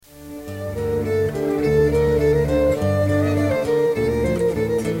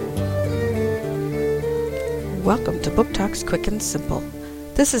Welcome to Book Talks Quick and Simple.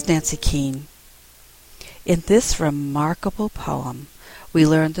 This is Nancy Keene. In this remarkable poem, we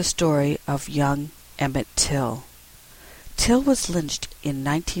learn the story of young Emmett Till. Till was lynched in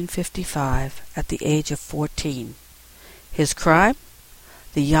 1955 at the age of 14. His crime?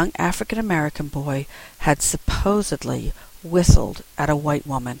 The young African-American boy had supposedly whistled at a white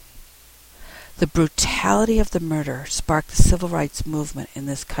woman. The brutality of the murder sparked the civil rights movement in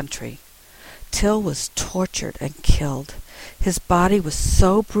this country. Till was tortured and killed. His body was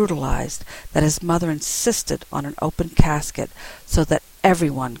so brutalized that his mother insisted on an open casket so that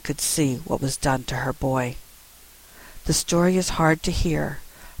everyone could see what was done to her boy. The story is hard to hear,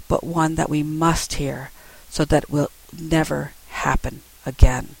 but one that we must hear so that it will never happen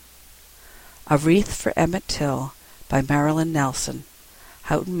again. A Wreath for Emmett Till by Marilyn Nelson,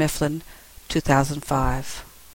 Houghton Mifflin, 2005.